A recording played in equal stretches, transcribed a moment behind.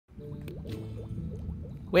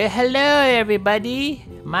Well, hello everybody.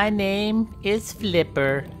 My name is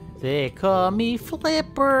Flipper. They call me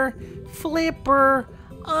Flipper. Flipper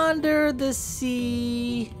under the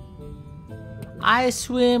sea. I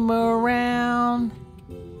swim around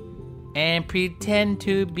and pretend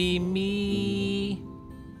to be me.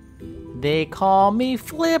 They call me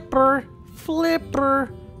Flipper. Flipper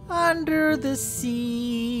under the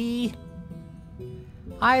sea.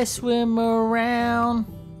 I swim around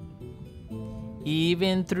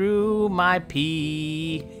even through my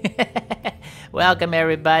pee. Welcome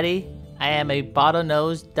everybody. I am a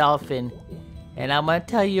bottlenose dolphin, and I'm gonna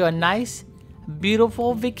tell you a nice,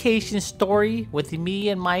 beautiful vacation story with me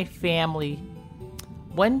and my family.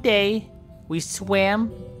 One day, we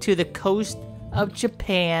swam to the coast of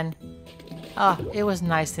Japan. It was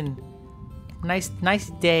nice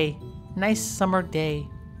day, nice summer day.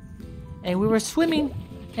 And we were swimming,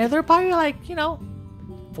 and there were probably like,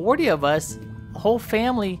 40 of us. The whole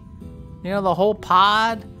family, the whole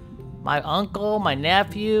pod, my uncle, my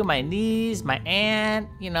nephew, my niece, my aunt,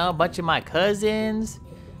 a bunch of my cousins,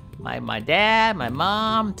 my dad, my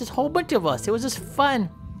mom, just a whole bunch of us. It was just fun.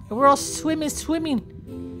 And we're all swimming.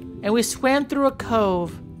 And we swam through a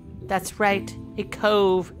cove. That's right, a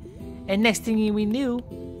cove. And next thing we knew,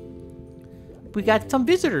 we got some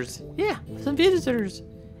visitors. Yeah, some visitors.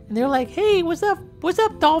 And they're like, hey, what's up? What's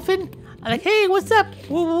up, Dolphin? I'm like, hey, what's up?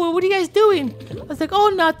 What are you guys doing? I was like, oh,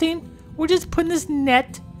 nothing. We're just putting this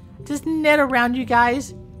net around you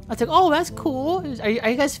guys. I was like, oh, that's cool. Are you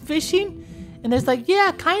guys fishing? And there's like,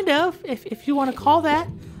 yeah, kind of, if you want to call that.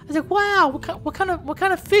 I was like, wow, what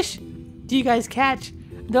kind of fish do you guys catch?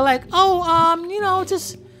 And they're like, oh,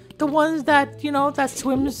 just the ones that that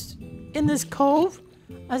swims in this cove.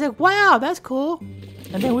 I was like, wow, that's cool.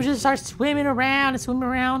 And then we just start swimming around,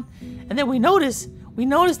 and then we noticed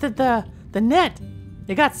that the net,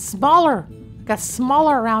 it got smaller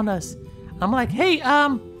around us. I'm like, hey,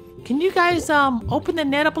 can you guys open the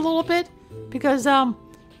net up a little bit, because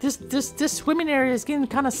this swimming area is getting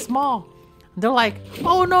kind of small. And they're like,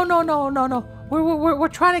 oh no, we're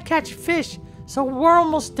trying to catch fish, so we're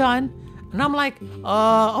almost done. And I'm like,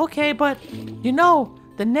 okay, but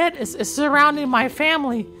the net is surrounding my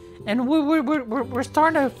family, and we're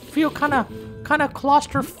starting to feel kind of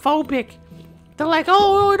claustrophobic. They're like,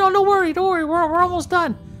 oh, don't worry, we're almost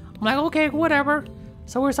done. I'm like, okay, whatever.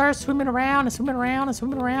 So we started swimming around,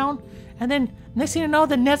 and then next thing you know,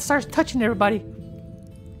 the net starts touching everybody,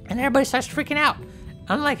 and everybody starts freaking out.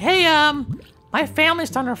 I'm like, hey, my family's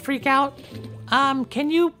starting to freak out.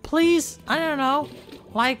 Can you please, I don't know,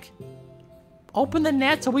 like, open the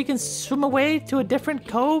net so we can swim away to a different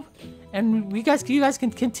cove, and you guys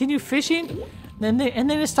can continue fishing? And then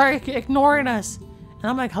they start ignoring us, and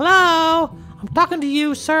I'm like, hello, I'm talking to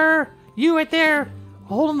you, sir. You right there,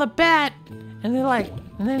 holding the bat. And they're like,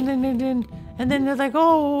 and then they're like,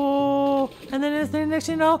 oh, and then the next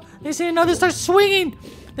thing you know, they start swinging.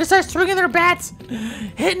 They start swinging their bats,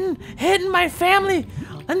 hitting my family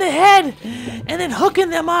in the head, and then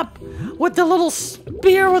hooking them up with the little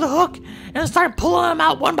spear with a hook, and start pulling them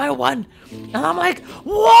out one by one. And I'm like,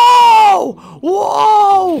 whoa,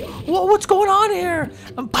 what's going on here?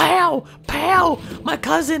 And pow, my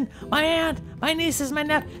cousin, my aunt, my nieces, my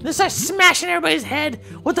nephew, they start smashing everybody's head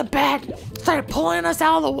with a bat, start pulling us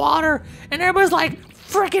out of the water, and everybody's like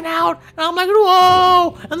freaking out. And I'm like,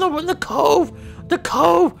 whoa, and the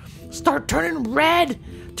cove start turning red.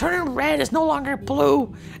 It's no longer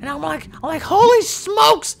blue. And I'm like, holy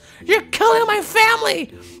smokes, you're killing my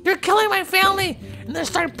family. And they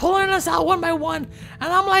start pulling us out one by one.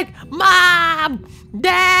 And I'm like, Mom,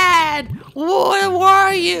 Dad, where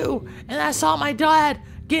are you? And I saw my dad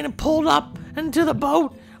getting pulled up into the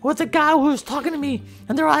boat with the guy who was talking to me.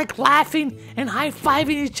 And they're like laughing and high-fiving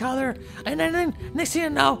each other. And then next thing you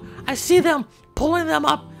know, I see them pulling them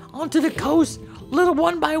up onto the coast, little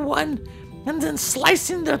one by one, and then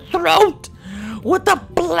slicing their throat with the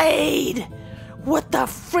blade. With the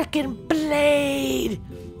freaking blade.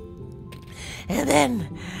 And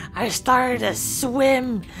then I started to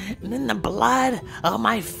swim in the blood of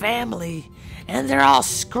my family. And they're all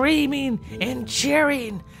screaming and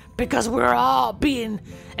cheering because we're all being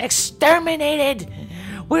exterminated.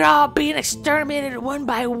 We're all being exterminated one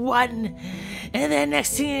by one. And then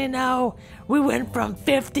next thing you know, we went from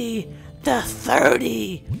 50 to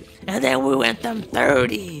 30. And then we went from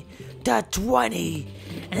 30 to 20.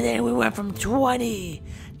 And then we went from 20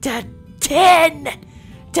 to 10.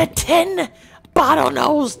 To 10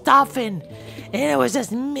 bottlenose dolphin. And it was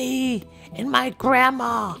just me and my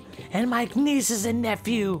grandma and my nieces and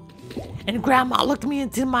nephew. And grandma looked me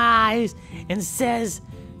into my eyes and says,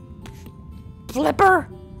 Flipper,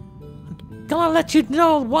 gonna let you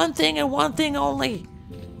know one thing and one thing only.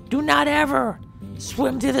 Do not ever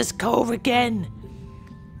swim to this cove again.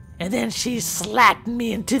 And then she slapped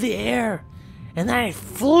me into the air. And then I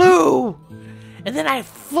flew. And then I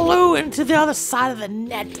flew into the other side of the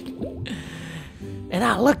net. And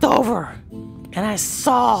I looked over. And I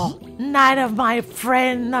saw 9 of my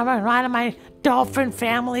friends, 9 of my dolphin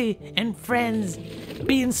family and friends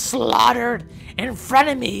being slaughtered in front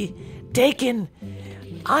of me, taken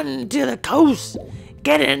onto the coast,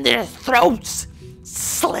 getting their throats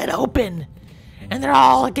slit open, and they're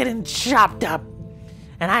all getting chopped up.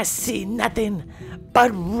 And I see nothing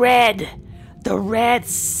but red, the Red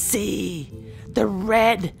Sea, the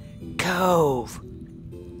Red Cove.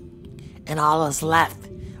 And all that's left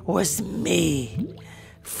was me,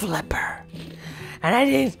 Flipper. And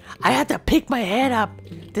I had to pick my head up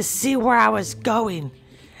to see where I was going.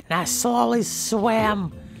 And I slowly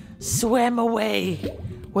swam away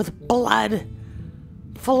with blood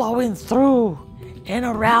flowing through and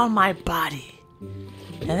around my body.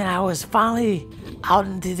 And then I was finally out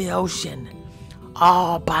into the ocean,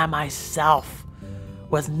 all by myself,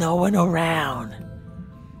 with no one around.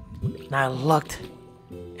 And I looked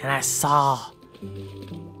and I saw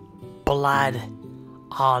blood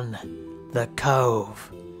on the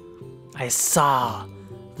cove. I saw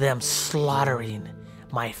them slaughtering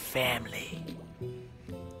my family.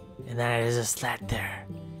 And then I just sat there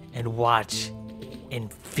and watched in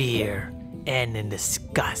fear and in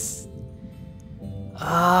disgust.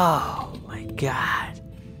 Oh my God.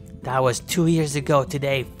 That was 2 years ago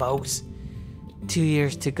today, folks. 2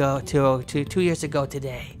 years ago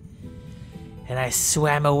today. And I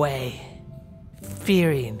swam away,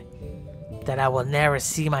 fearing that I will never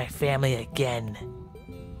see my family again.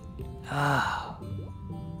 Oh,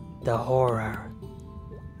 the horror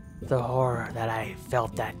that I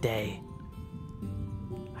felt that day.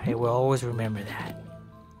 I will always remember that.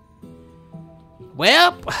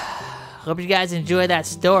 Well, hope you guys enjoyed that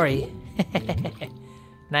story.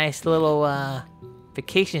 Nice little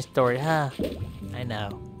vacation story, huh? I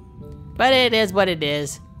know. But it is what it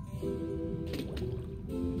is.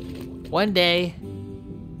 One day,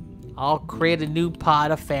 I'll create a new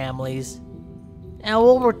pod of families, and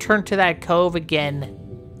we'll return to that cove again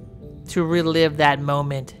to relive that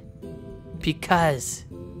moment, because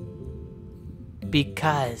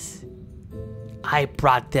I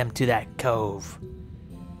brought them to that cove.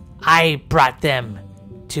 I brought them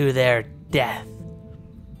to their death.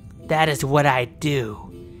 That is what I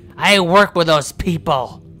do. I work with those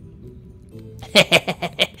people.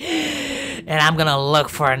 And I'm gonna look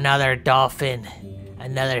for another dolphin,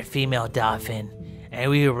 another female dolphin, and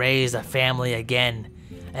we raise a family again.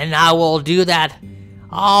 And I will do that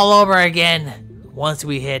all over again once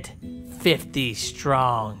we hit 50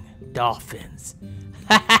 strong dolphins.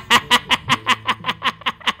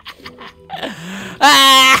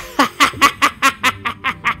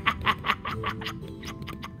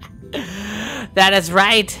 That is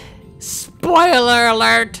right. Spoiler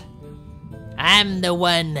alert. I'm the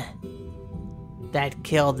one that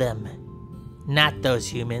killed them. Not those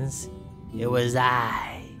humans. It was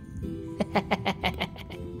I.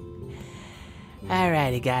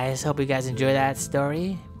 Alrighty, guys. Hope you guys enjoy that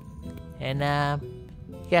story. And,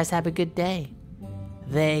 you guys have a good day.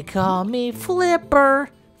 They call me Flipper,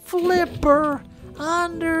 Flipper,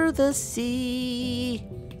 under the sea.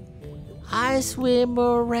 I swim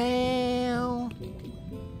around,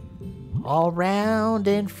 all round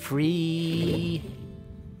and free.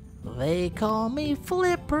 They call me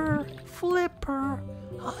Flipper, Flipper,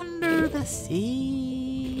 under the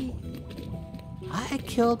sea. I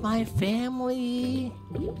killed my family,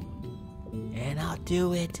 and I'll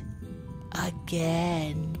do it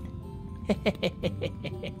again.